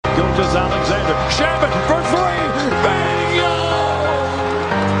is Alexander. Shabbat for three. Bingo!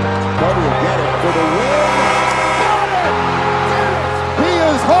 Butler will get it for the win. Got it! He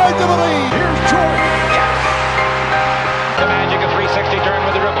is hard to believe. Here's Jordan. Yes! The Magic, a 360 turn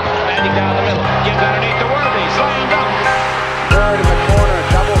with the dribble. Magic down the middle. Gives underneath the Worthy. Slam dunk. Third in the corner.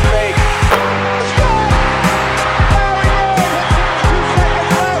 Double fake.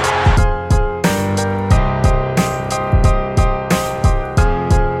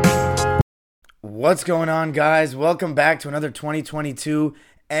 What's going on, guys? Welcome back to another 2022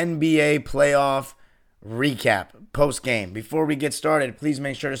 NBA playoff recap post-game. Before we get started, please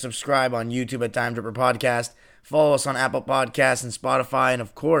make sure to subscribe on YouTube at Dime Dripper Podcast, follow us on Apple Podcasts and Spotify, and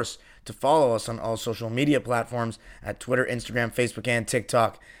of course, to follow us on all social media platforms at Twitter, Instagram, Facebook, and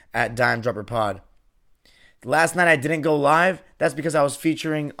TikTok at Dime Dropper Pod. Last night I didn't go live. That's because I was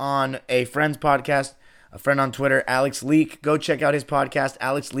featuring on a friend's podcast, a friend on Twitter, Alex Leak. Go check out his podcast,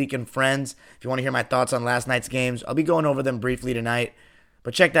 Alex Leak and Friends, if you want to hear my thoughts on last night's games. I'll be going over them briefly tonight,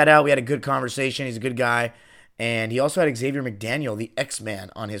 but check that out. We had a good conversation. He's a good guy, and he also had Xavier McDaniel, the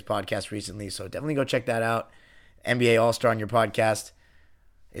X-Man, on his podcast recently, so definitely go check that out. NBA All-Star on your podcast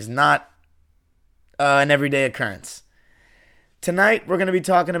is not an everyday occurrence. Tonight, we're going to be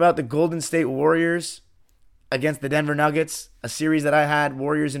talking about the Golden State Warriors against the Denver Nuggets, a series that I had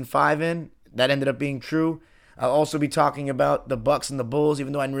Warriors in 5 in. That ended up being true. I'll also be talking about the Bucks and the Bulls,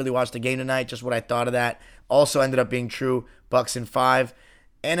 even though I didn't really watch the game tonight, just what I thought of that. Also ended up being true, Bucks in 5.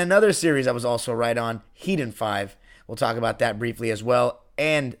 And another series I was also right on, Heat in 5. We'll talk about that briefly as well,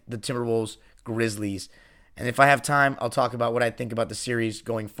 and the Timberwolves Grizzlies. And if I have time, I'll talk about what I think about the series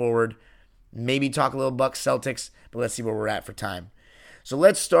going forward. Maybe talk a little Bucks Celtics, but let's see where we're at for time. So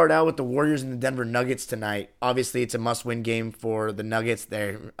let's start out with the Warriors and the Denver Nuggets tonight. Obviously, it's a must-win game for the Nuggets.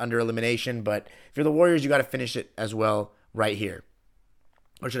 They're under elimination, but if you're the Warriors, you got to finish it as well right here.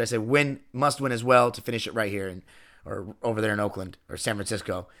 Or should I say must win as well to finish it right here or over there in Oakland or San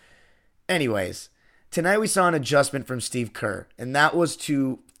Francisco. Anyways, tonight we saw an adjustment from Steve Kerr, and that was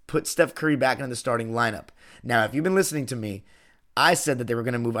to put Steph Curry back in the starting lineup. Now, if you've been listening to me, I said that they were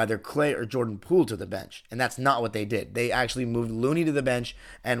going to move either Klay or Jordan Poole to the bench, and that's not what they did. They actually moved Looney to the bench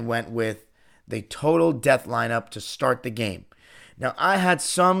and went with the total death lineup to start the game. Now, I had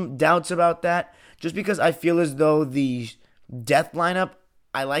some doubts about that just because I feel as though the death lineup,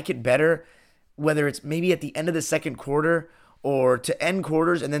 I like it better, whether it's maybe at the end of the second quarter or to end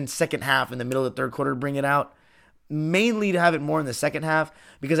quarters and then second half in the middle of the third quarter bring it out. Mainly to have it more in the second half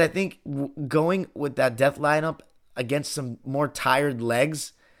because I think going with that death lineup against some more tired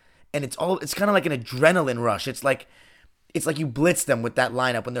legs, and it's kind of like an adrenaline rush. It's like you blitz them with that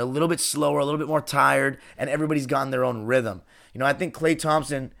lineup when they're a little bit slower, a little bit more tired, and everybody's gotten their own rhythm. You know, I think Klay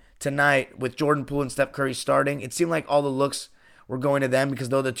Thompson tonight with Jordan Poole and Steph Curry starting, it seemed like all the looks were going to them because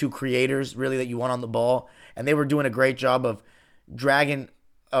they're the two creators really that you want on the ball, and they were doing a great job of dragging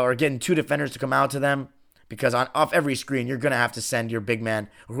or getting two defenders to come out to them because off every screen you're going to have to send your big man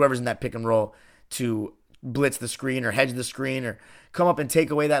or whoever's in that pick and roll to blitz the screen or hedge the screen or come up and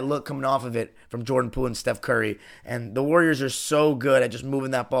take away that look coming off of it from Jordan Poole and Steph Curry. And the Warriors are so good at just moving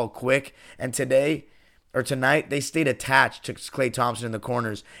that ball quick. And tonight, they stayed attached to Klay Thompson in the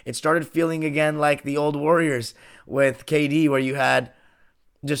corners. It started feeling again like the old Warriors with KD where you had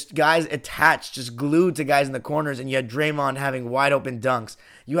just guys attached, just glued to guys in the corners, and you had Draymond having wide open dunks.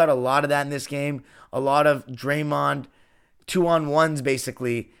 You had a lot of that in this game, a lot of Draymond 2-on-1s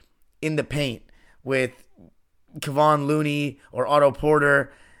basically in the paint with Kevon Looney or Otto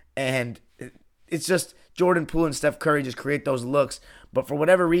Porter, and it's just Jordan Poole and Steph Curry just create those looks. But for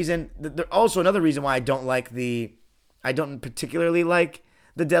whatever reason, also another reason why I don't particularly like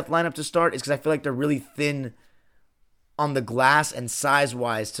the death lineup to start is because I feel like they're really thin on the glass and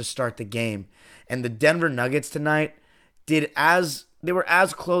size-wise to start the game. And the Denver Nuggets tonight they were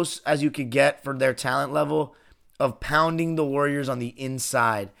as close as you could get for their talent level of pounding the Warriors on the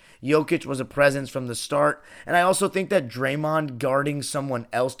inside. Jokic was a presence from the start, and I also think that Draymond guarding someone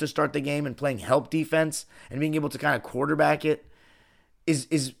else to start the game and playing help defense and being able to kind of quarterback it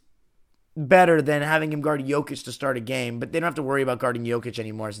is better than having him guard Jokic to start a game, but they don't have to worry about guarding Jokic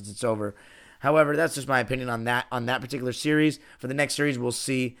anymore since it's over. However, that's just my opinion on that particular series. For the next series, we'll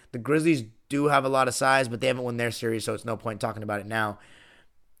see. The Grizzlies do have a lot of size, but they haven't won their series, so it's no point talking about it now.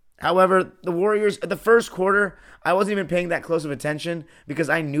 However, the Warriors, at the first quarter, I wasn't even paying that close of attention because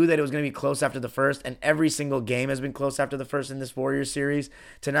I knew that it was going to be close after the first, and every single game has been close after the first in this Warriors series.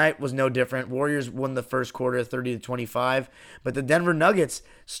 Tonight was no different. Warriors won the first quarter 30-25, but the Denver Nuggets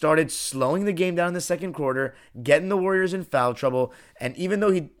started slowing the game down in the second quarter, getting the Warriors in foul trouble, and even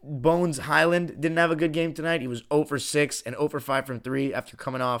though Bones Highland didn't have a good game tonight, he was 0 for 6 and 0 for 5 from 3 after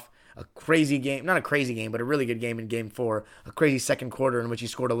coming off a crazy game, not a crazy game, but a really good game in Game 4, a crazy second quarter in which he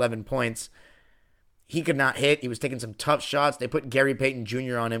scored 11 points. He could not hit. He was taking some tough shots. They put Gary Payton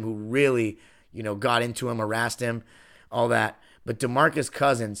Jr. on him, who really, got into him, harassed him, all that. But DeMarcus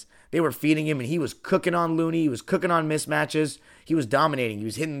Cousins, they were feeding him, and he was cooking on Looney. He was cooking on mismatches. He was dominating. He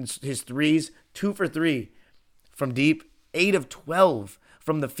was hitting his threes, 2 for 3 from deep, 8 of 12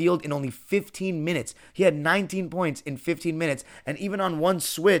 from the field in only 15 minutes. He had 19 points in 15 minutes, and even on one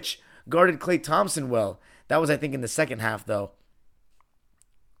switch, guarded Klay Thompson well. That was, I think, in the second half, though.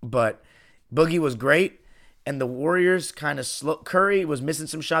 But Boogie was great, and the Warriors kind of slow. Curry was missing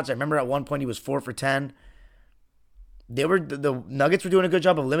some shots. I remember at one point he was 4 for 10. The Nuggets were doing a good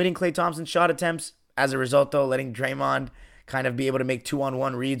job of limiting Klay Thompson's shot attempts. As a result, though, letting Draymond kind of be able to make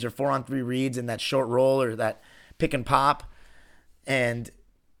 2-on-1 reads or 4-on-3 reads in that short roll or that pick and pop. And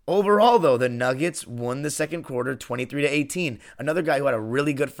overall, though, the Nuggets won the second quarter 23-18. Another guy who had a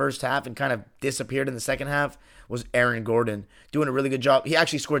really good first half and kind of disappeared in the second half was Aaron Gordon, doing a really good job. He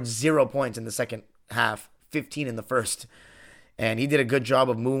actually scored 0 points in the second half, 15 in the first. And he did a good job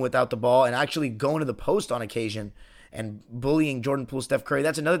of moving without the ball and actually going to the post on occasion and bullying Jordan Poole, Steph Curry.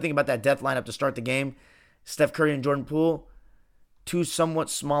 That's another thing about that death lineup to start the game. Steph Curry and Jordan Poole, two somewhat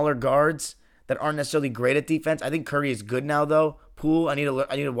smaller guards that aren't necessarily great at defense. I think Curry is good now, though. Poole, I need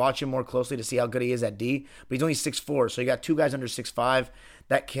to watch him more closely to see how good he is at D. But he's only 6'4", so you got two guys under 6'5".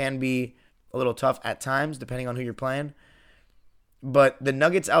 That can be a little tough at times, depending on who you're playing. But the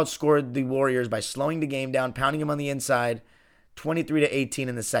Nuggets outscored the Warriors by slowing the game down, pounding them on the inside, 23-18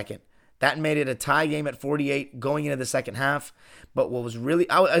 in the second. That made it a tie game at 48 going into the second half. But what was really,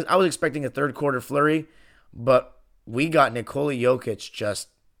 I was expecting a third quarter flurry, but we got Nikola Jokic just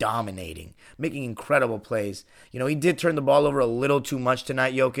dominating, making incredible plays. He did turn the ball over a little too much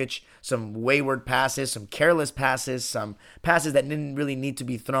tonight, Jokic. Some wayward passes, some careless passes, some passes that didn't really need to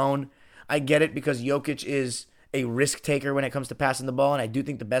be thrown. I get it because Jokic is a risk taker when it comes to passing the ball, and I do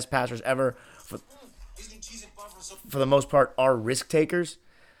think the best passers ever, for the most part, are risk takers.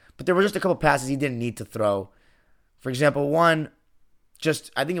 But there were just a couple passes he didn't need to throw. For example, one,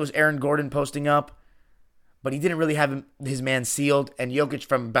 I think it was Aaron Gordon posting up, but he didn't really have his man sealed, and Jokic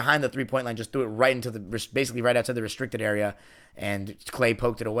from behind the three-point line just threw it right into basically right outside the restricted area, and Klay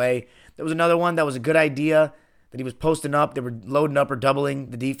poked it away. There was another one that was a good idea that he was posting up. They were loading up or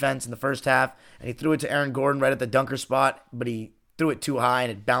doubling the defense in the first half, and he threw it to Aaron Gordon right at the dunker spot, but he threw it too high,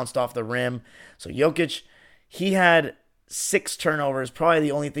 and it bounced off the rim. So Jokic, he had 6 turnovers, probably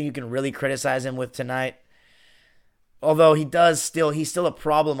the only thing you can really criticize him with tonight. Although he's still a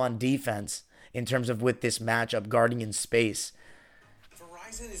problem on defense in terms of with this matchup, guarding in space.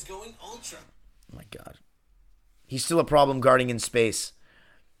 Verizon is going ultra. Oh my God. He's still a problem guarding in space,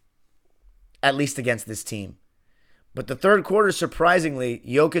 at least against this team. But the third quarter, surprisingly,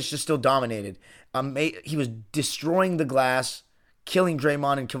 Jokic just still dominated. He was destroying the glass, killing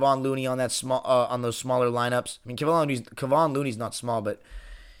Draymond and Kevon Looney on that on those smaller lineups. I mean, Kevon Looney's not small, but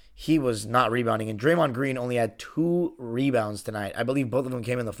he was not rebounding. And Draymond Green only had 2 rebounds tonight. I believe both of them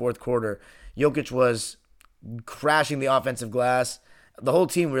came in the fourth quarter. Jokic was crashing the offensive glass. The whole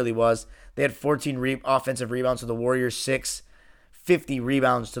team really was. They had 14 offensive rebounds to the Warriors 6, 50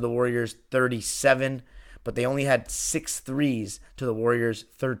 rebounds to the Warriors 37, but they only had 6 threes to the Warriors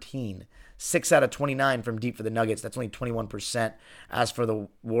 13. 6 out of 29 from deep for the Nuggets. That's only 21%. As for the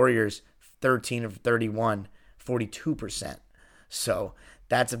Warriors, 13 of 31, 42%. So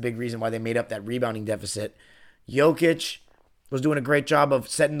that's a big reason why they made up that rebounding deficit. Jokic was doing a great job of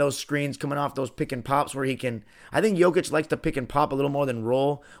setting those screens, coming off those pick and pops where he can. I think Jokic likes to pick and pop a little more than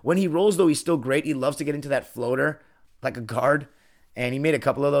roll. When he rolls, though, he's still great. He loves to get into that floater like a guard, and he made a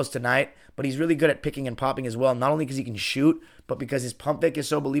couple of those tonight. But he's really good at picking and popping as well, not only because he can shoot, but because his pump fake is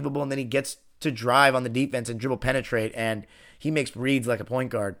so believable, and then he gets to drive on the defense and dribble penetrate, and he makes reads like a point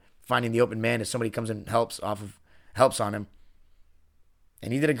guard, finding the open man as somebody comes and helps on him.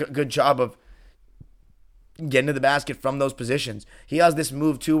 And he did a good job of getting to the basket from those positions. He has this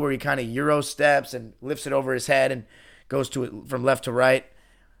move, too, where he kind of Euro steps and lifts it over his head and goes to it from left to right,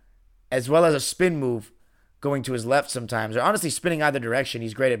 as well as a spin move going to his left sometimes, or honestly spinning either direction.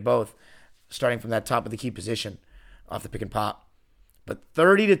 He's great at both, starting from that top of the key position off the pick and pop. But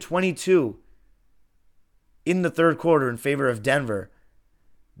 30-22 in the third quarter in favor of Denver.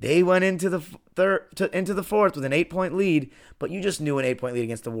 They went into the fourth with an 8-point lead, but you just knew an 8-point lead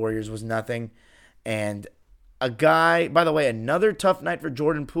against the Warriors was nothing. And a guy, by the way, another tough night for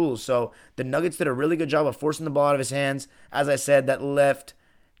Jordan Poole. So the Nuggets did a really good job of forcing the ball out of his hands. As I said, that left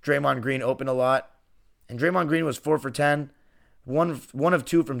Draymond Green open a lot. And Draymond Green was 4 for 10, one of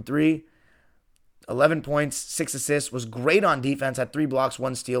 2 from 3. 11 points, 6 assists, was great on defense, had 3 blocks,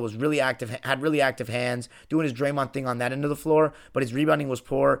 1 steal, was really active, had really active hands, doing his Draymond thing on that end of the floor, but his rebounding was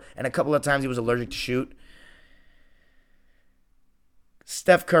poor, and a couple of times he was allergic to shoot.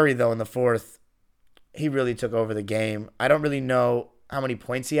 Steph Curry, though, in the fourth, he really took over the game. I don't really know how many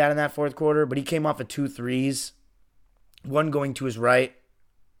points he had in that fourth quarter, but he came off of 2 threes, one going to his right,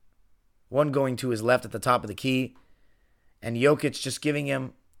 one going to his left at the top of the key, and Jokic just giving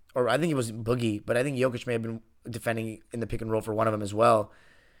him, or I think it was Boogie, but I think Jokic may have been defending in the pick and roll for one of them as well.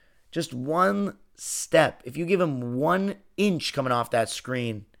 Just one step. If you give him 1 inch coming off that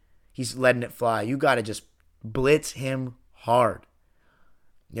screen, he's letting it fly. You got to just blitz him hard.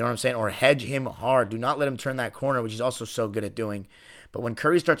 You know what I'm saying? Or hedge him hard. Do not let him turn that corner, which he's also so good at doing. But when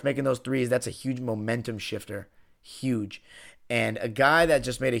Curry starts making those threes, that's a huge momentum shifter. Huge. And a guy that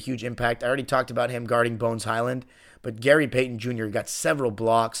just made a huge impact, I already talked about him guarding Bones Highland, but Gary Payton Jr. got several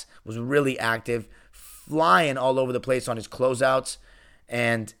blocks, was really active, flying all over the place on his closeouts,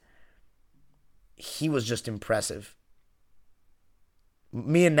 and he was just impressive.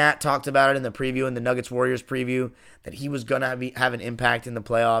 Me and Nat talked about it in the preview, in the Nuggets-Warriors preview, that he was going to have an impact in the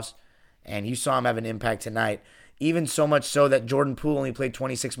playoffs, and you saw him have an impact tonight. Even so much so that Jordan Poole only played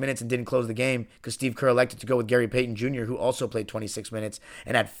 26 minutes and didn't close the game because Steve Kerr elected to go with Gary Payton Jr., who also played 26 minutes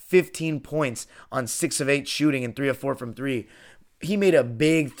and had 15 points on 6 of 8 shooting and 3 of 4 from 3. He made a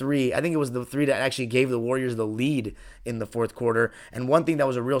big 3. I think it was the 3 that actually gave the Warriors the lead in the fourth quarter. And one thing that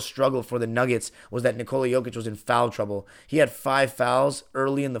was a real struggle for the Nuggets was that Nikola Jokic was in foul trouble. He had 5 fouls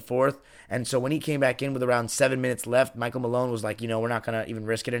early in the fourth. And so when he came back in with around 7 minutes left, Michael Malone was like, we're not going to even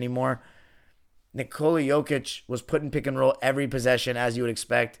risk it anymore. Nikola Jokic was put in pick and roll every possession, as you would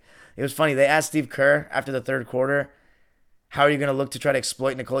expect. It was funny. They asked Steve Kerr after the third quarter, how are you going to look to try to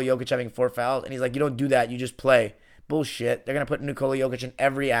exploit Nikola Jokic having 4 fouls? And he's like, you don't do that. You just play. Bullshit. They're going to put Nikola Jokic in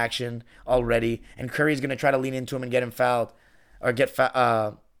every action already, and Curry's going to try to lean into him and get him fouled or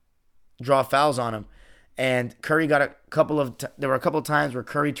draw fouls on him. And Curry got there were a couple of times where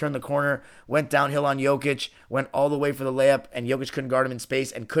Curry turned the corner, went downhill on Jokic, went all the way for the layup, and Jokic couldn't guard him in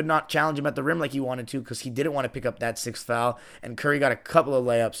space and could not challenge him at the rim like he wanted to because he didn't want to pick up that 6th foul. And Curry got a couple of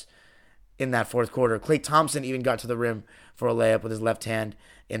layups in that fourth quarter. Klay Thompson even got to the rim for a layup with his left hand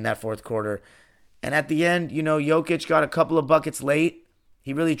in that fourth quarter. And at the end, Jokic got a couple of buckets late.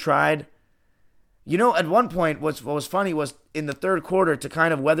 He really tried. At one point, what was funny was in the third quarter, to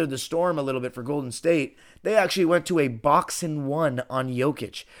kind of weather the storm a little bit for Golden State, they actually went to a 1-on-1 on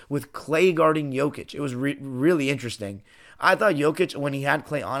Jokic with Klay guarding Jokic. It was really interesting. I thought Jokic, when he had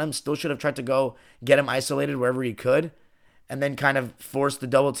Klay on him, still should have tried to go get him isolated wherever he could and then kind of force the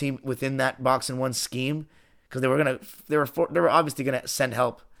double team within that 1-on-1 scheme because they were obviously going to send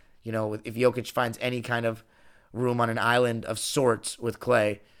help, if Jokic finds any kind of room on an island of sorts with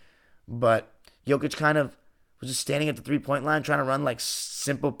Klay. But Jokic kind of was just standing at the 3-point line trying to run like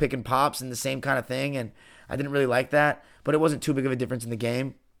simple pick and pops and the same kind of thing, and I didn't really like that, but it wasn't too big of a difference in the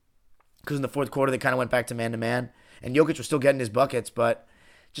game because in the fourth quarter they kind of went back to man-to-man, and Jokic was still getting his buckets, but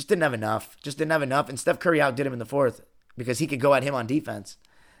just didn't have enough, and Steph Curry outdid him in the fourth because he could go at him on defense,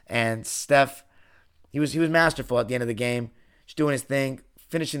 and Steph, he was masterful at the end of the game, just doing his thing,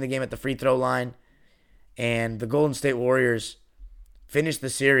 finishing the game at the free throw line, and the Golden State Warriors finished the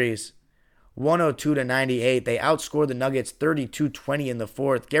series 102-98. They outscored the Nuggets 32-20 in the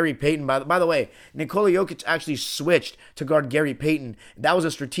fourth. Gary Payton, by the way, Nikola Jokic actually switched to guard Gary Payton. That was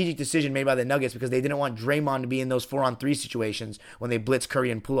a strategic decision made by the Nuggets because they didn't want Draymond to be in those 4-on-3 situations when they blitz Curry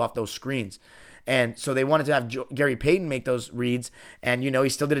and pull off those screens. And so they wanted to have Gary Payton make those reads, and he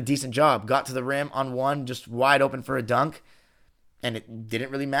still did a decent job. Got to the rim on one, just wide open for a dunk, and it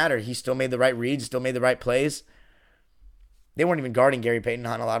didn't really matter. He still made the right reads, still made the right plays. They weren't even guarding Gary Payton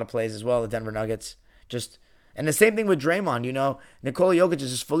on a lot of plays as well, the Denver Nuggets. And the same thing with Draymond, Nikola Jokic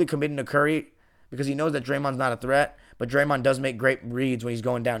is just fully committed to Curry because he knows that Draymond's not a threat, but Draymond does make great reads when he's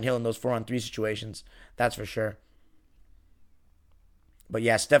going downhill in those 4-on-3 situations. That's for sure. But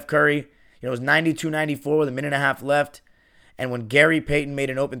yeah, Steph Curry, it was 92-94 with a minute and a half left, and when Gary Payton made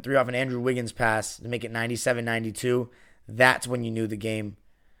an open 3 off an Andrew Wiggins pass to make it 97-92, that's when you knew the game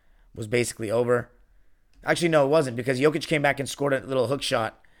was basically over. Actually, no, it wasn't, because Jokic came back and scored a little hook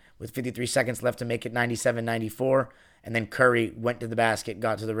shot with 53 seconds left to make it 97-94, and then Curry went to the basket,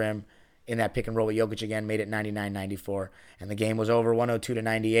 got to the rim in that pick and roll with Jokic again, made it 99-94. And the game was over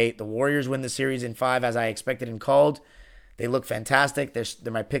 102-98. The Warriors win the series in 5 as I expected and called. They look fantastic.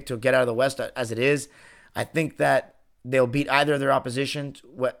 They're my pick to get out of the West as it is. I think that they'll beat either of their opposition.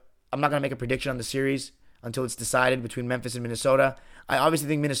 I'm not going to make a prediction on the series until it's decided between Memphis and Minnesota. I obviously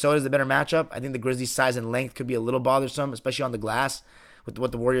think Minnesota is the better matchup. I think the Grizzlies' size and length could be a little bothersome, especially on the glass with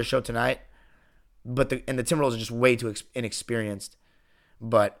what the Warriors showed tonight. But the Timberwolves are just way too inexperienced.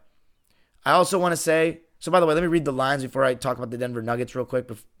 But I also want to say, so by the way, let me read the lines before I talk about the Denver Nuggets real quick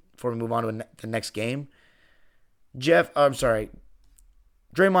before we move on to the next game. Draymond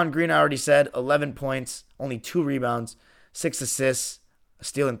Green, I already said, 11 points, only 2 rebounds, 6 assists, a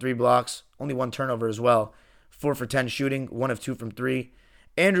steal and 3 blocks, only 1 turnover as well. 4 for 10 shooting, 1 of 2 from 3.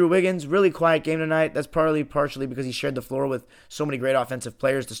 Andrew Wiggins, really quiet game tonight. That's partially because he shared the floor with so many great offensive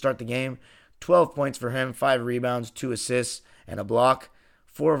players to start the game. 12 points for him, 5 rebounds, 2 assists, and a block.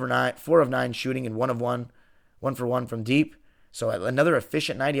 4 of 9 shooting, and 1 for 1 from deep. So another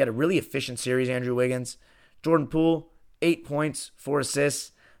efficient night. He had a really efficient series, Andrew Wiggins. Jordan Poole, 8 points, 4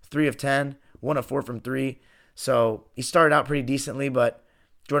 assists, 3 of 10, 1 of 4 from 3. So he started out pretty decently, but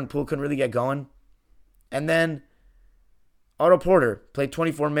Jordan Poole couldn't really get going. And then Otto Porter played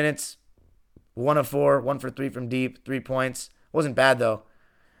 24 minutes, 1 of 4, 1 for 3 from deep, 3 points. Wasn't bad, though.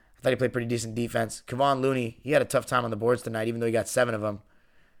 I thought he played pretty decent defense. Kevon Looney, he had a tough time on the boards tonight, even though he got 7 of them.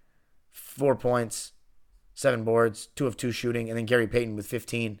 4 points, 7 boards, 2 of 2 shooting. And then Gary Payton with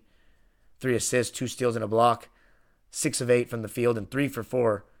 15. 3 assists, 2 steals, and a block. 6 of 8 from the field, and 3 for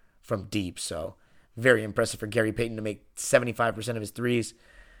 4 from deep. So very impressive for Gary Payton to make 75% of his threes.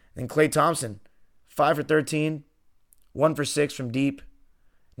 And Klay Thompson, 5 for 13, 1 for 6 from deep.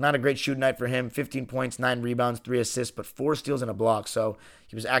 Not a great shoot night for him. 15 points, 9 rebounds, 3 assists, but 4 steals and a block. So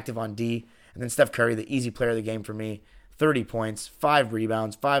he was active on D. And then Steph Curry, the easy player of the game for me. 30 points, 5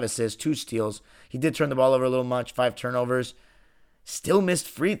 rebounds, 5 assists, 2 steals. He did turn the ball over a little much, 5 turnovers. Still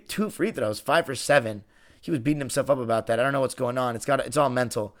missed 2 free throws, 5 for 7. He was beating himself up about that. I don't know what's going on. It's all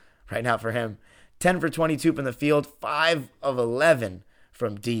mental right now for him. 10 for 22 from the field, 5 of 11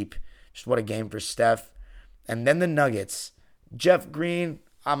 from deep. Just what a game for Steph. And then the Nuggets. Jeff Green,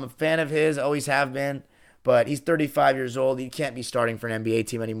 I'm a fan of his, always have been, but he's 35 years old. He can't be starting for an NBA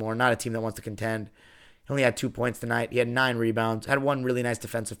team anymore, not a team that wants to contend. He only had 2 points tonight. He had 9 rebounds, had 1 really nice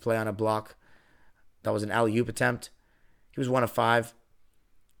defensive play on a block. That was an alley-oop attempt. He was 1 of 5.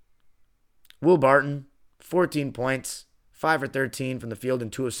 Will Barton, 14 points, 5 for 13 from the field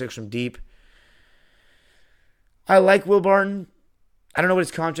and 2 of 6 from deep. I like Will Barton. I don't know what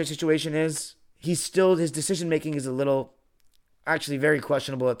his contract situation is. His decision-making is a little, actually very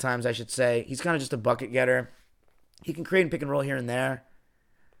questionable at times, I should say. He's kind of just a bucket getter. He can create and pick and roll here and there.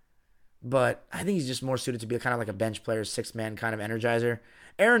 But I think he's just more suited to be kind of like a bench player, 6-man kind of energizer.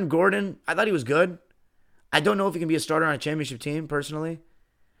 Aaron Gordon, I thought he was good. I don't know if he can be a starter on a championship team, personally.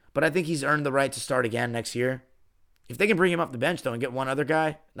 But I think he's earned the right to start again next year. If they can bring him off the bench, though, and get one other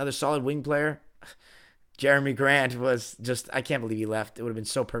guy, another solid wing player. Jeremy Grant was just, I can't believe he left. It would have been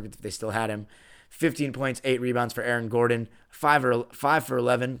so perfect if they still had him. 15 points, 8 rebounds for Aaron Gordon. 5 for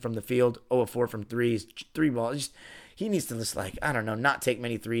 11 from the field. 0 of 4 from threes. 3 balls. He needs to just, not take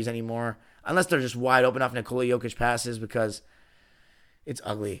many threes anymore. Unless they're just wide open off Nikola Jokic passes, because it's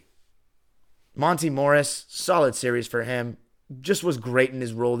ugly. Monty Morris, solid series for him. Just was great in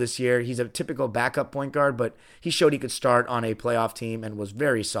his role this year. He's a typical backup point guard, but he showed he could start on a playoff team and was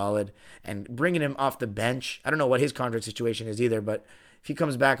very solid. And bringing him off the bench, I don't know what his contract situation is either, but if he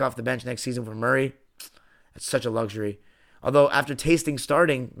comes back off the bench next season for Murray, that's such a luxury. Although after tasting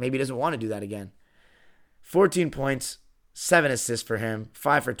starting, maybe he doesn't want to do that again. 14 points, 7 assists for him,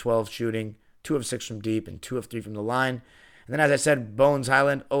 5 for 12 shooting, 2 of 6 from deep, and 2 of 3 from the line. And then, as I said, Bones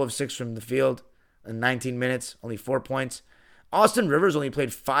Highland, 0 of 6 from the field in 19 minutes, only 4 points. Austin Rivers only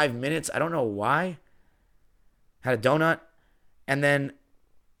played 5 minutes. I don't know why. Had a donut. And then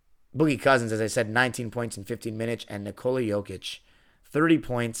Boogie Cousins, as I said, 19 points in 15 minutes. And Nikola Jokic, 30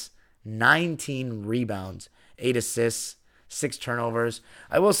 points, 19 rebounds, 8 assists, 6 turnovers.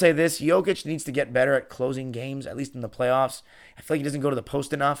 I will say this, Jokic needs to get better at closing games, at least in the playoffs. I feel like he doesn't go to the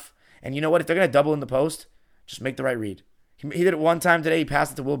post enough. And you know what? If they're going to double in the post, just make the right read. He did it one time today. He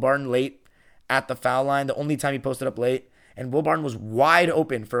passed it to Will Barton late at the foul line, the only time he posted up late. And Will Barton was wide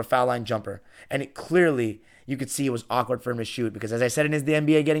open for a foul line jumper. And it clearly, you could see it was awkward for him to shoot. Because as I said, is the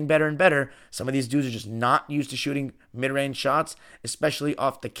NBA getting better and better? Some of these dudes are just not used to shooting mid-range shots, especially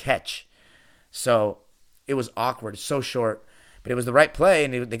off the catch. So it was awkward, so short. But it was the right play,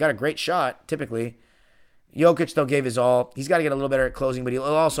 and they got a great shot, typically. Jokic, though, gave his all. He's got to get a little better at closing, but he'll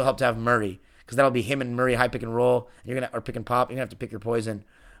also help to have Murray. Because that'll be him and Murray high pick and roll. Or pick and pop. You're going to have to pick your poison.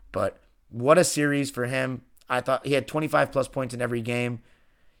 But What a series for him. I thought he had 25 plus points in every game.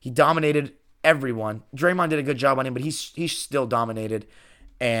 He dominated everyone. Draymond did a good job on him, but he's still dominated.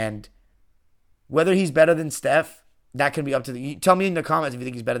 And whether he's better than Steph, that can be up to the... Tell me in the comments if you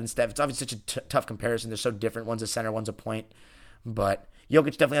think he's better than Steph. It's obviously such a tough comparison. They're so different. One's a center, one's a point. But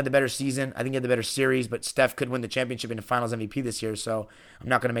Jokic definitely had the better season. I think he had the better series, but Steph could win the championship and the finals MVP this year, so I'm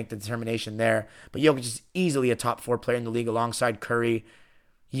not going to make the determination there. But Jokic is easily a top 4 player in the league alongside Curry,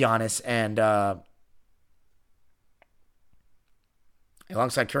 Giannis, and...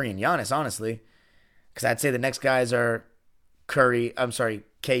 alongside Curry and Giannis, honestly. Because I'd say the next guys are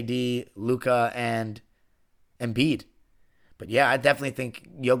KD, Luka, and Embiid. But yeah, I definitely think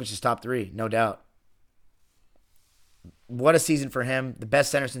Jokic is top 3, no doubt. What a season for him. The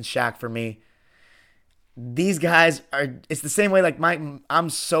best center since Shaq for me. These guys are, it's the same way like I'm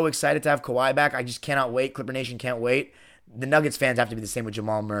so excited to have Kawhi back. I just cannot wait. Clipper Nation can't wait. The Nuggets fans have to be the same with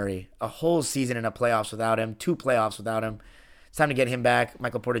Jamal Murray. A whole season in a playoffs without him. 2 playoffs without him. It's time to get him back,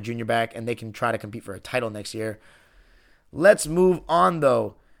 Michael Porter Jr. back, and they can try to compete for a title next year. Let's move on,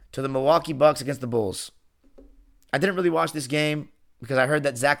 though, to the Milwaukee Bucks against the Bulls. I didn't really watch this game because I heard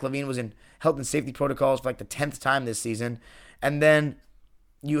that Zach LaVine was in health and safety protocols for like the 10th time this season. And then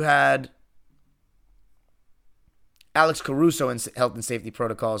you had Alex Caruso in health and safety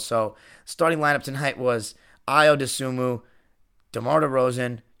protocols. So starting lineup tonight was Ayo Dosunmu, DeMar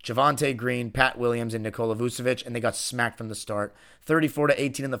DeRozan, Javonte Green, Pat Williams, and Nikola Vucevic, and they got smacked from the start.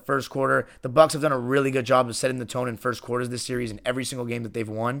 34-18 in the first quarter. The Bucks have done a really good job of setting the tone in first quarters this series in every single game that they've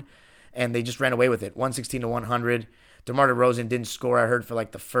won, and they just ran away with it. 116-100. DeMar DeRozan didn't score, I heard, for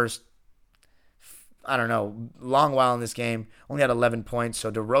like the first, long while in this game. Only had 11 points.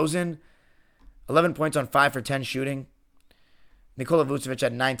 So DeRozan, 11 points on 5 for 10 shooting. Nikola Vucevic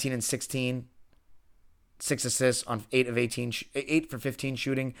had 19 and 16. 6 assists on 8 for 15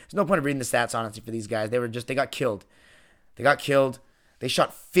 shooting. There's no point of reading the stats, honestly, for these guys. They got killed. They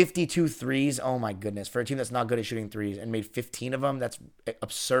shot 52 threes. Oh, my goodness. For a team that's not good at shooting threes and made 15 of them, that's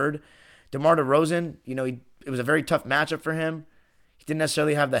absurd. DeMar DeRozan, it was a very tough matchup for him. He didn't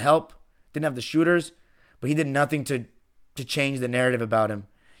necessarily have the help, didn't have the shooters, but he did nothing to change the narrative about him.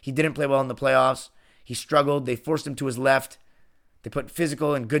 He didn't play well in the playoffs. He struggled. They forced him to his left. They put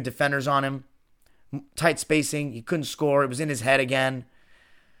physical and good defenders on him. Tight spacing. He couldn't score. It was in his head again.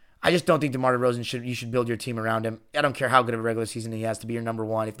 I just don't think DeMar DeRozan you should build your team around him. I don't care how good of a regular season he has to be your number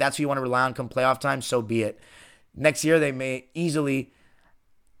one. If that's who you want to rely on come playoff time, so be it. Next year, DeRozan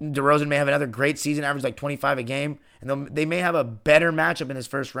may have another great season, average like 25 a game, and they may have a better matchup in his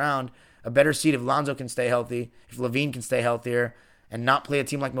first round, a better seed if Lonzo can stay healthy, if LaVine can stay healthier, and not play a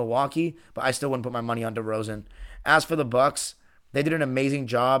team like Milwaukee, but I still wouldn't put my money on DeRozan. As for the Bucks, they did an amazing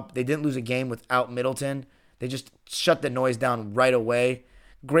job. They didn't lose a game without Middleton. They just shut the noise down right away.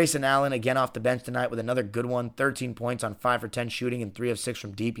 Grayson Allen, again off the bench tonight with another good one. 13 points on 5 for 10 shooting and 3 of 6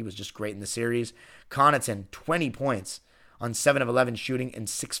 from deep. He was just great in the series. Connaughton, 20 points on 7 of 11 shooting and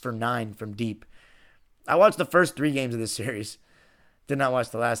 6 for 9 from deep. I watched the first 3 games of this series. Did not watch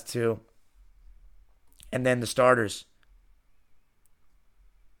the last 2. And then the starters.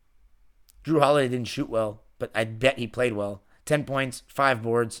 Drew Holiday didn't shoot well, but I bet he played well. 10 points, 5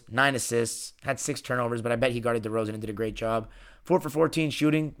 boards, 9 assists, had 6 turnovers, but I bet he guarded DeRozan and did a great job. 4 for 14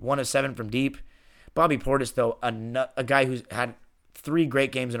 shooting, 1 of 7 from deep. Bobby Portis, though, a guy who's had 3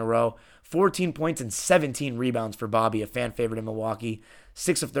 great games in a row. 14 points and 17 rebounds for Bobby, a fan favorite in Milwaukee.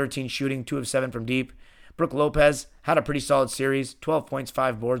 6 of 13 shooting, 2 of 7 from deep. Brook Lopez had a pretty solid series. 12 points,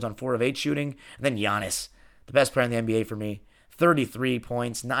 5 boards on 4 of 8 shooting. And then Giannis, the best player in the NBA for me. 33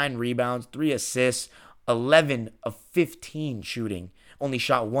 points, 9 rebounds, 3 assists. 11 of 15 shooting, only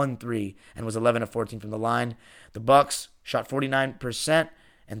shot 1 3 and was 11 of 14 from the line. The Bucks shot 49%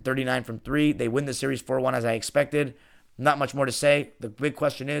 and 39 from 3. They win the series 4-1 as I expected. Not much more to say. The big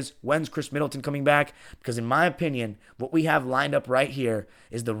question is, when's Chris Middleton coming back? Because in my opinion, what we have lined up right here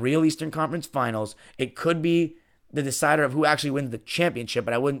is the real Eastern Conference Finals. It could be the decider of who actually wins the championship,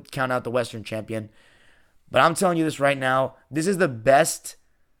 but I wouldn't count out the Western champion. But I'm telling you this right now, this is the best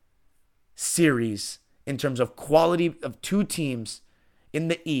series in terms of quality of 2 teams in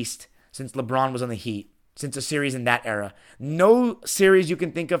the East since LeBron was on the Heat, since a series in that era. No series you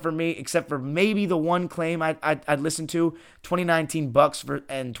can think of for me, except for maybe the one claim I'd listen to, 2019 Bucks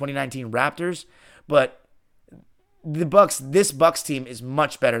and 2019 Raptors. But this Bucks team is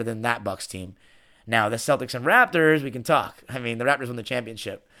much better than that Bucks team. Now, the Celtics and Raptors, we can talk. I mean, the Raptors won the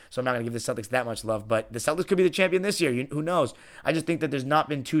championship, so I'm not going to give the Celtics that much love. But the Celtics could be the champion this year. Who knows? I just think that there's not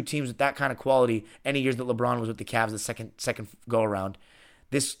been 2 teams with that kind of quality any years that LeBron was with the Cavs the second go-around.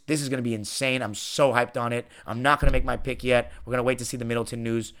 This is going to be insane. I'm so hyped on it. I'm not going to make my pick yet. We're going to wait to see the Middleton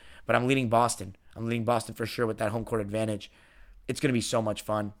news, but I'm leaning Boston. I'm leaning Boston for sure with that home court advantage. It's going to be so much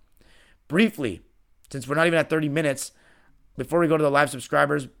fun. Briefly, since we're not even at 30 minutes, before we go to the live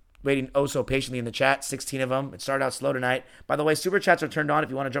subscribers, waiting oh so patiently in the chat, 16 of them. It started out slow tonight. By the way, super chats are turned on. If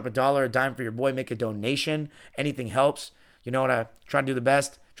you want to drop $1, a dime for your boy, make a donation. Anything helps. You know what? I try to do the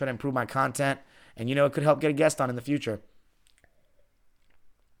best, try to improve my content, and it could help get a guest on in the future.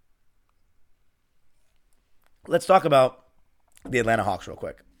 Let's talk about the Atlanta Hawks real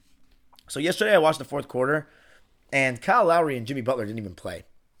quick. So yesterday I watched the fourth quarter, and Kyle Lowry and Jimmy Butler didn't even play.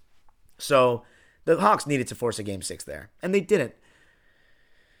 So the Hawks needed to force a Game 6 there, and they didn't.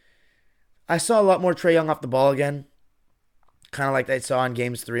 I saw a lot more Trae Young off the ball again, kind of like I saw in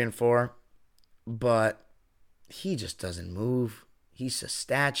Games 3 and 4, but he just doesn't move. He's a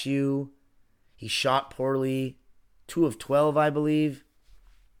statue. He shot poorly, 2 of 12, I believe.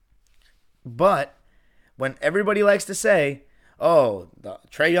 But when everybody likes to say, oh,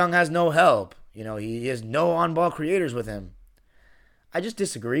 Trae Young has no help, he has no on-ball creators with him, I just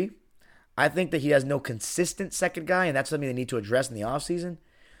disagree. I think that he has no consistent second guy, and that's something they need to address in the offseason.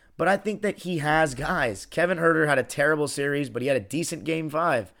 But I think that he has guys. Kevin Huerter had a terrible series, but he had a decent Game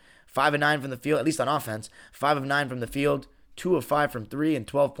 5. 5 of 9 from the field, at least on offense. 5 of 9 from the field, 2 of 5 from 3, and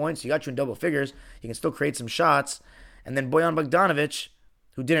 12 points. You got you in double figures. You can still create some shots. And then Bojan Bogdanovic,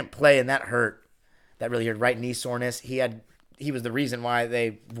 who didn't play, and that hurt. That really hurt. Right knee soreness. He was the reason why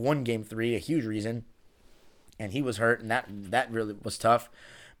they won Game 3, a huge reason. And he was hurt, and that really was tough.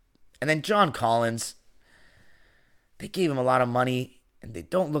 And then John Collins, they gave him a lot of money. And they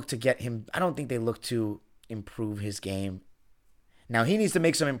don't look to get him. I don't think they look to improve his game. Now, he needs to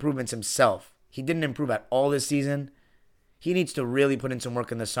make some improvements himself. He didn't improve at all this season. He needs to really put in some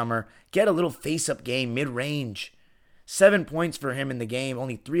work in the summer. Get a little face-up game, mid-range. 7 points for him in the game,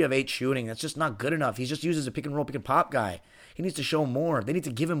 only 3 of 8 shooting. That's just not good enough. He's just used as a pick-and-roll, pick-and-pop guy. He needs to show more. They need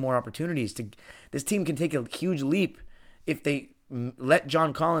to give him more opportunities. This team can take a huge leap if they let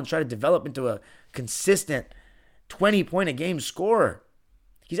John Collins try to develop into a consistent 20-point-a-game scorer.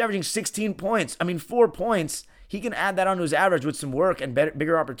 He's averaging 16 points. 4 points. He can add that onto his average with some work and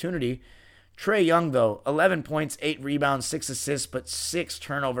bigger opportunity. Trae Young, though, 11 points, 8 rebounds, 6 assists, but 6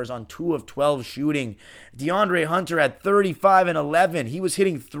 turnovers on 2 of 12 shooting. DeAndre Hunter had 35 and 11. He was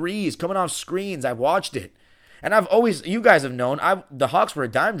hitting threes, coming off screens. I watched it. And you guys have known, the Hawks were a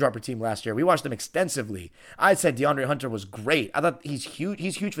dime dropper team last year. We watched them extensively. I said DeAndre Hunter was great. I thought he's huge.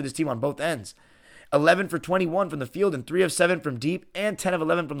 He's huge for this team on both ends. 11 for 21 from the field and 3 of 7 from deep and 10 of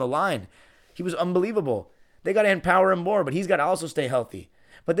 11 from the line. He was unbelievable. They got to empower him more, but he's got to also stay healthy.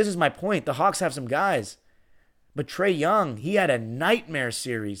 But this is my point. The Hawks have some guys. But Trae Young, he had a nightmare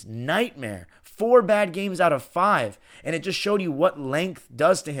series. Nightmare. 4 bad games out of 5. And it just showed you what length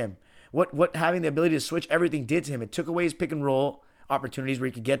does to him. What having the ability to switch everything did to him. It took away his pick and roll opportunities where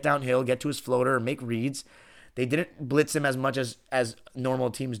he could get downhill, get to his floater, or make reads. They didn't blitz him as much as normal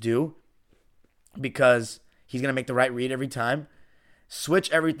teams do, because he's going to make the right read every time. Switch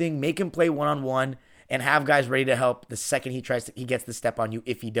everything, make him play one-on-one, and have guys ready to help the second he gets the step on you,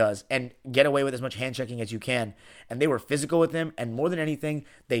 if he does, and get away with as much hand checking as you can. And they were physical with him, and more than anything,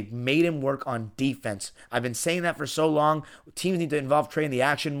 they made him work on defense. I've been saying that for so long. Teams need to involve Trae in the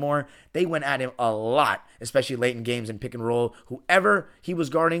action more. They went at him a lot, especially late in games and pick and roll. Whoever he was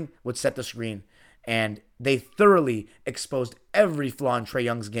guarding would set the screen. And they thoroughly exposed every flaw in Trae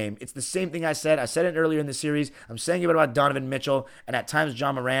Young's game. It's the same thing I said. I said it earlier in the series. I'm saying it about Donovan Mitchell and at times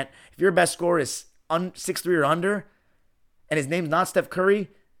John Morant. If your best scorer is 6'3" or under, and his name's not Steph Curry,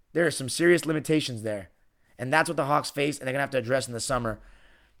 there are some serious limitations there. And that's what the Hawks face, and they're going to have to address in the summer.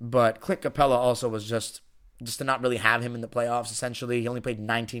 But Clint Capella also was just to not really have him in the playoffs, essentially. He only played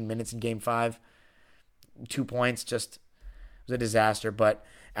 19 minutes in Game 5. 2 points, just was a disaster. But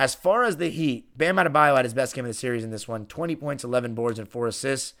as far as the Heat, Bam Adebayo had his best game of the series in this one. 20 points, 11 boards, and 4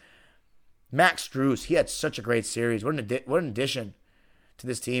 assists. Max Strus, he had such a great series. What an addition to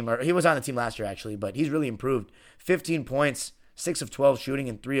this team. Or he was on the team last year, actually, but he's really improved. 15 points, 6 of 12 shooting,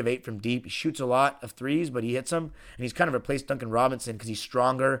 and 3 of 8 from deep. He shoots a lot of threes, but he hits them. And he's kind of replaced Duncan Robinson because he's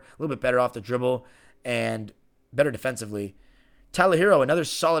stronger, a little bit better off the dribble, and better defensively. Tyler Hero, another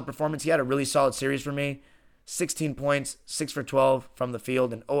solid performance. He had a really solid series for me. 16 points, 6 for 12 from the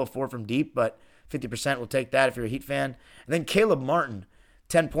field, and 0 of 4 from deep, but 50% will take that if you're a Heat fan. And then Caleb Martin,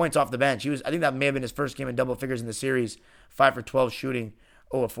 10 points off the bench. I think that may have been his first game in double figures in the series. 5 for 12 shooting,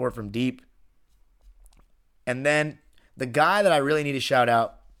 0 of 4 from deep. And then the guy that I really need to shout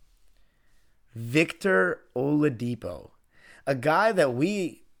out, Victor Oladipo. A guy that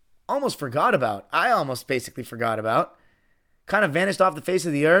we almost forgot about. I almost basically forgot about. kind of vanished off the face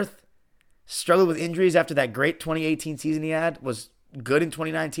of the earth. Struggled with injuries after that great 2018 season he had. Was good in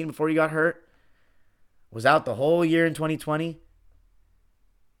 2019 before he got hurt. Was out the whole year in 2020.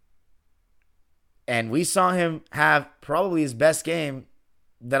 And we saw him have probably his best game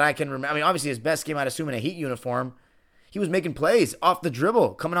that I can remember. I mean, obviously his best game, I'd assume, in a Heat uniform. He was making plays off the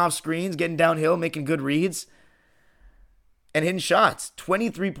dribble, coming off screens, getting downhill, making good reads, and hitting shots.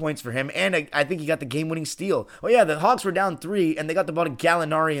 23 points for him, and I think he got the game-winning steal. Oh, yeah, the Hawks were down 3, and they got the ball to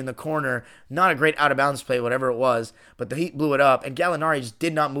Gallinari in the corner. Not a great out-of-bounds play, whatever it was, but the Heat blew it up, and Gallinari just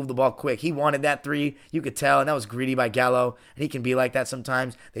did not move the ball quick. He wanted that 3, you could tell, and that was greedy by Gallo, and he can be like that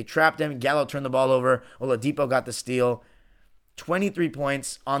sometimes. They trapped him. Gallo turned the ball over. Oladipo got the steal. 23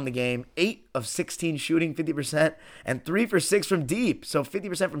 points on the game, 8 of 16 shooting, 50%, and 3 for 6 from deep. So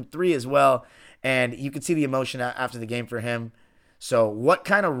 50% from 3 as well. And you could see the emotion after the game for him. So what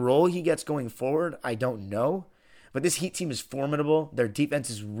kind of role he gets going forward, I don't know. But this Heat team is formidable. Their defense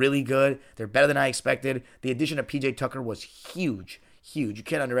is really good. They're better than I expected. The addition of PJ Tucker was huge. Huge. You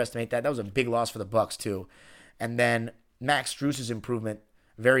can't underestimate that. That was a big loss for the Bucks too. And then Max Strus's improvement,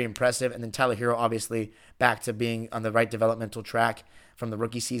 very impressive. And then Tyler Hero, obviously, back to being on the right developmental track from the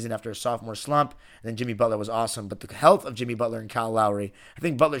rookie season after a sophomore slump. And then Jimmy Butler was awesome. But the health of Jimmy Butler and Kyle Lowry, I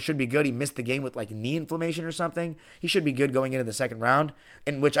think Butler should be good. He missed the game with like knee inflammation or something. He should be good going into the second round,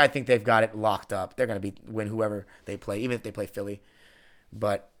 in which I think they've got it locked up. They're going to win whoever they play, even if they play Philly.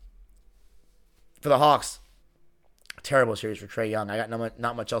 But for the Hawks, terrible series for Trae Young. I got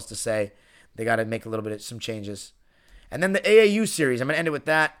not much else to say. They got to make a little bit of some changes. And then the AAU series, I'm going to end it with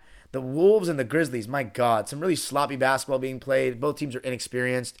that. The Wolves and the Grizzlies, my God, some really sloppy basketball being played. Both teams are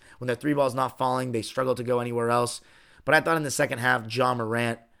inexperienced. When their three ball's not falling, they struggle to go anywhere else. But I thought in the second half, Ja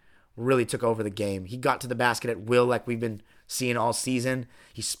Morant really took over the game. He got to the basket at will like we've been seeing all season.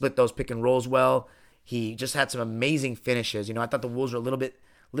 He split those pick and rolls well. He just had some amazing finishes. You know, I thought the Wolves were a little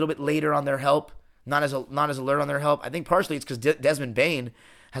bit later on their help, not as alert on their help. I think partially it's because Desmond Bane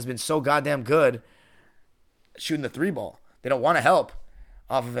has been so goddamn good shooting the three ball. They don't want to help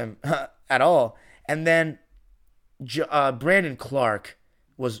off of him at all. And then Brandon Clark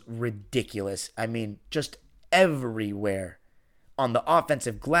was ridiculous. I mean, just everywhere. On the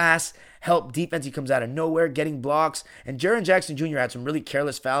offensive glass, help defense, he comes out of nowhere, getting blocks. And Jaren Jackson Jr. had some really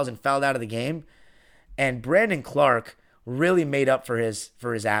careless fouls and fouled out of the game. And Brandon Clark really made up for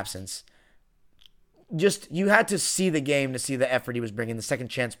his absence. Just, you had to see the game to see the effort he was bringing, the second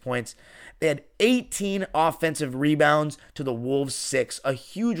chance points. They had 18 offensive rebounds to the Wolves' 6. A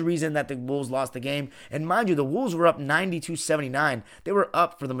huge reason that the Wolves lost the game. And mind you, the Wolves were up 92-79. They were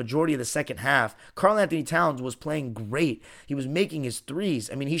up for the majority of the second half. Karl Anthony Towns was playing great. He was making his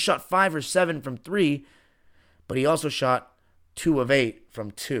threes. I mean, he shot 5 or 7 from 3, but he also shot 2 of 8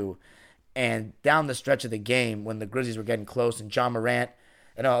 from 2. And down the stretch of the game, when the Grizzlies were getting close, and Ja Morant,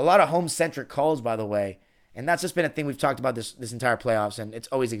 a lot of home-centric calls, by the way. And that's just been a thing we've talked about this entire playoffs, and it's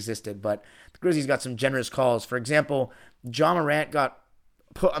always existed. But the Grizzlies got some generous calls. For example, Ja Morant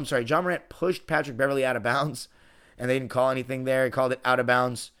pushed Patrick Beverley out of bounds, and they didn't call anything there. He called it out of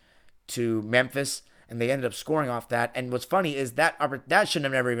bounds to Memphis, and they ended up scoring off that. And what's funny is that shouldn't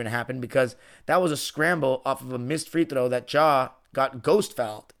have never even happened, because that was a scramble off of a missed free throw that Ja got ghost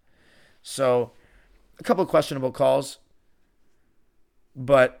fouled. So, a couple of questionable calls.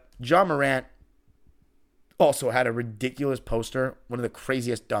 But Ja Morant also had a ridiculous poster, one of the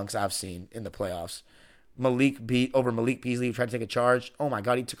craziest dunks I've seen in the playoffs. Malik Beasley, who tried to take a charge. Oh my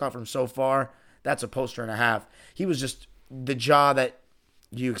God, he took off from so far. That's a poster and a half. He was just the Ja that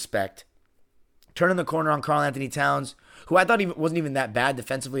you expect. Turning the corner on Karl Anthony Towns, who I thought wasn't even that bad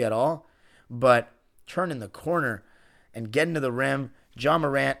defensively at all, but turning the corner and getting to the rim. Ja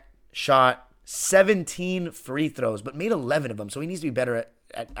Morant shot 17 free throws, but made 11 of them, so he needs to be better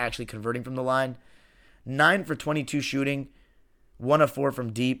at actually converting from the line. 9 for 22 shooting, 1 of 4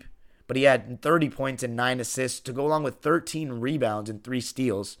 from deep, but he had 30 points and 9 assists to go along with 13 rebounds and 3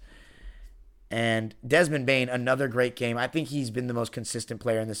 steals. And Desmond Bane, another great game. I think he's been the most consistent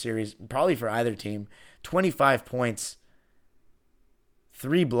player in the series, probably for either team. 25 points,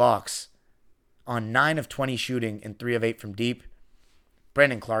 3 blocks on 9 of 20 shooting and 3 of 8 from deep.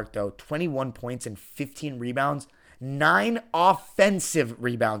 Brandon Clark, though, 21 points and 15 rebounds, 9 offensive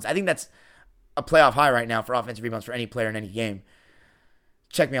rebounds. I think that's a playoff high right now for offensive rebounds for any player in any game.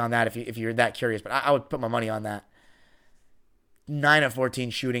 Check me on that if you're that curious, but I would put my money on that. 9 of 14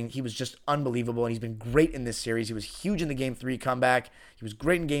 shooting. He was just unbelievable, and he's been great in this series. He was huge in the Game 3 comeback. He was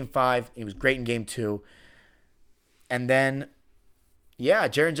great in Game 5. He was great in Game 2. And then, yeah,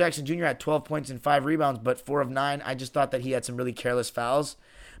 Jaren Jackson Jr. had 12 points and 5 rebounds, but 4 of 9. I just thought that he had some really careless fouls.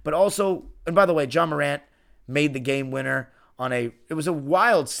 But also, and by the way, Ja Morant made the game winner it was a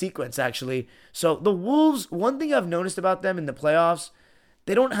wild sequence, actually. So the Wolves, one thing I've noticed about them in the playoffs,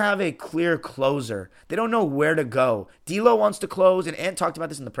 they don't have a clear closer. They don't know where to go. D'Lo wants to close, and Ant talked about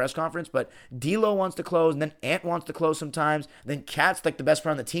this in the press conference, but D'Lo wants to close, and then Ant wants to close sometimes. Then Cat's like the best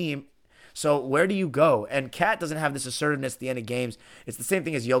player on the team. So where do you go? And Cat doesn't have this assertiveness at the end of games. It's the same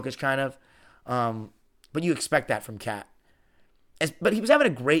thing as Jokic, kind of. But you expect that from Cat. But he was having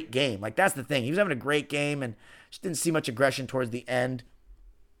a great game. Like, that's the thing. He was having a great game and just didn't see much aggression towards the end.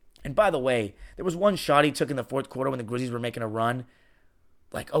 And by the way, there was one shot he took in the fourth quarter when the Grizzlies were making a run.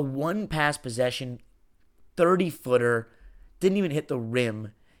 Like a one-pass possession, 30-footer, didn't even hit the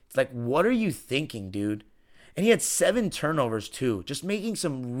rim. It's like, what are you thinking, dude? And he had 7 turnovers, too, just making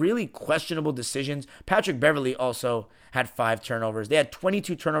some really questionable decisions. Patrick Beverley also had 5 turnovers. They had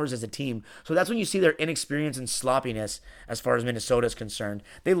 22 turnovers as a team. So that's when you see their inexperience and sloppiness as far as Minnesota is concerned.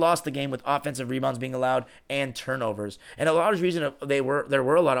 They lost the game with offensive rebounds being allowed and turnovers. And a lot of the reason there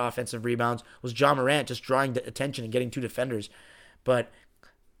were a lot of offensive rebounds was Ja Morant just drawing the attention and getting 2 defenders. But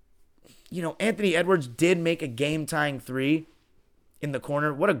Anthony Edwards did make a game-tying 3 in the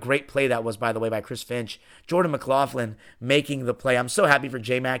corner. What a great play that was, by the way, by Chris Finch. Jordan McLaughlin making the play. I'm so happy for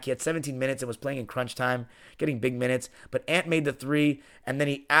J-Mac. He had 17 minutes and was playing in crunch time, getting big minutes. But Ant made the 3, and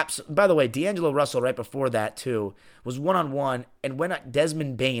then by the way, D'Angelo Russell right before that, too, was one-on-one and went at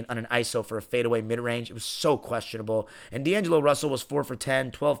Desmond Bane on an ISO for a fadeaway mid-range. It was so questionable. And D'Angelo Russell was 4 for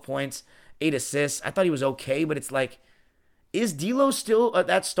 10, 12 points, 8 assists. I thought he was okay, but it's like, is D'Lo still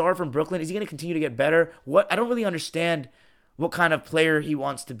that star from Brooklyn? Is he going to continue to get better? I don't really understand what kind of player he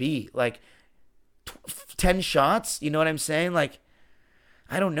wants to be. Like, 10 shots? You know what I'm saying? Like,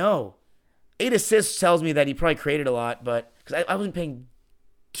 I don't know. 8 assists tells me that he probably created a lot, but because I wasn't paying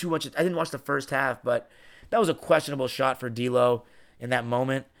too much. I didn't watch the first half, but that was a questionable shot for D'Lo in that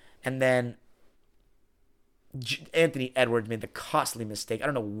moment. And then Anthony Edwards made the costly mistake. I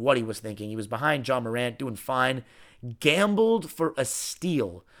don't know what he was thinking. He was behind Ja Morant, doing fine. Gambled for a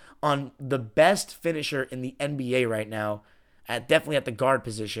steal on the best finisher in the NBA right now, definitely at the guard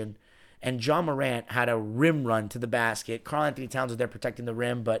position. And Ja Morant had a rim run to the basket. Karl-Anthony Towns was there protecting the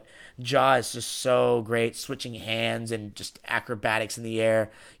rim, but Ja is just so great, switching hands and just acrobatics in the air.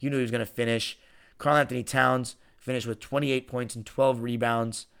 You knew he was going to finish. Karl-Anthony Towns finished with 28 points and 12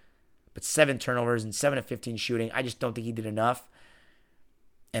 rebounds, but 7 turnovers and 7 of 15 shooting. I just don't think he did enough.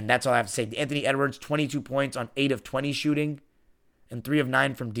 And that's all I have to say. Anthony Edwards, 22 points on 8 of 20 shooting and 3 of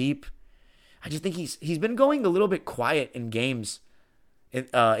 9 from deep. I just think he's been going a little bit quiet in games.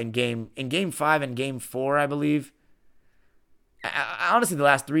 In game 5 and game 4, I believe. Honestly, the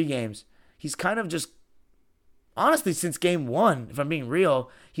last 3 games, he's kind of just, honestly, since game 1, if I'm being real,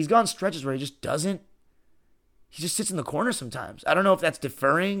 he's gone stretches where he just sits in the corner sometimes. I don't know if that's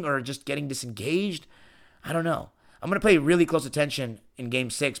deferring or just getting disengaged. I don't know. I'm going to pay really close attention in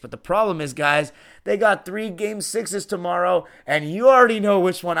Game 6, but the problem is, guys, they got 3 Game 6s tomorrow, and you already know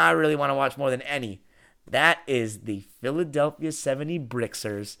which one I really want to watch more than any. That is the Philadelphia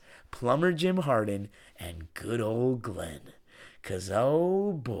 76ers, Plumber Jim Harden, and good old Glenn. Because,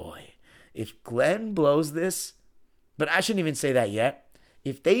 oh boy, if Glenn blows this, but I shouldn't even say that yet.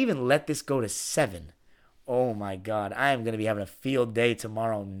 If they even let this go to 7, oh my God, I am going to be having a field day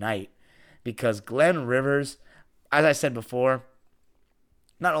tomorrow night. Because Glenn Rivers, as I said before,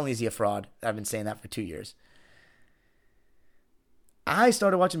 not only is he a fraud, I've been saying that for 2 years. I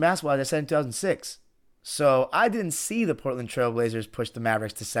started watching basketball, as I said, in 2006. So I didn't see the Portland Trail Blazers push the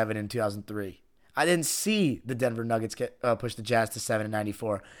Mavericks to 7 in 2003. I didn't see the Denver Nuggets push the Jazz to 7 in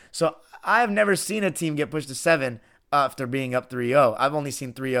 94. So I've never seen a team get pushed to 7 after being up 3-0. I've only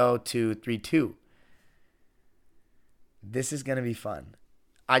seen 3-0 to 3-2. This is going to be fun.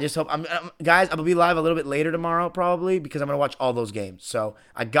 I just hope, guys, I'm going to be live a little bit later tomorrow probably because I'm going to watch all those games. So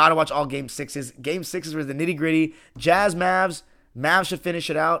I got to watch all Game 6s. Game 6s were the nitty gritty. Jazz, Mavs. Mavs should finish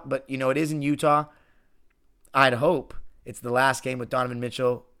it out, but, it is in Utah. I'd hope it's the last game with Donovan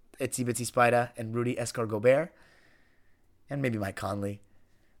Mitchell, Itsy Bitsy Spida, and Rudy Escar-Gobert. And maybe Mike Conley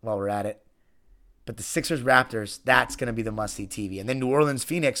while we're at it. But the Sixers-Raptors, that's going to be the must-see TV. And then New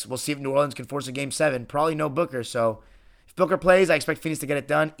Orleans-Phoenix, we'll see if New Orleans can force a Game 7. Probably no Booker, so if Booker plays, I expect Phoenix to get it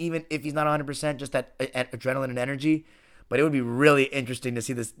done, even if he's not 100%, just that adrenaline and energy. But it would be really interesting to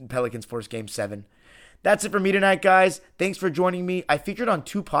see the Pelicans force Game 7. That's it for me tonight, guys. Thanks for joining me. I featured on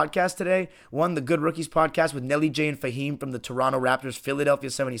 2 podcasts today. One, the Good Rookies podcast with Nelly J and Fahim from the Toronto Raptors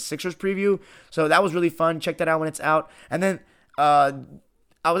Philadelphia 76ers preview. So that was really fun. Check that out when it's out. And then I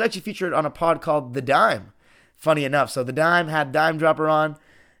was actually featured on a pod called The Dime. Funny enough. So The Dime had Dime Dropper on.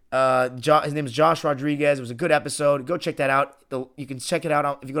 His name is Josh Rodriguez. It was a good episode. Go check that out. You can check it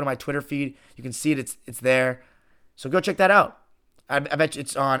out if you go to my Twitter feed. You can see it. It's there. So go check that out. I bet you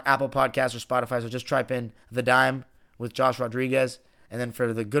it's on Apple Podcasts or Spotify, so just type in The Dime with Josh Rodriguez. And then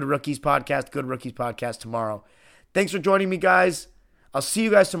for the Good Rookies podcast tomorrow. Thanks for joining me, guys. I'll see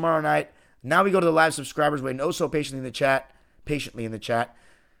you guys tomorrow night. Now we go to the live subscribers waiting oh so patiently in the chat.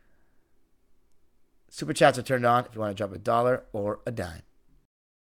 Super chats are turned on if you want to drop $1 or a dime.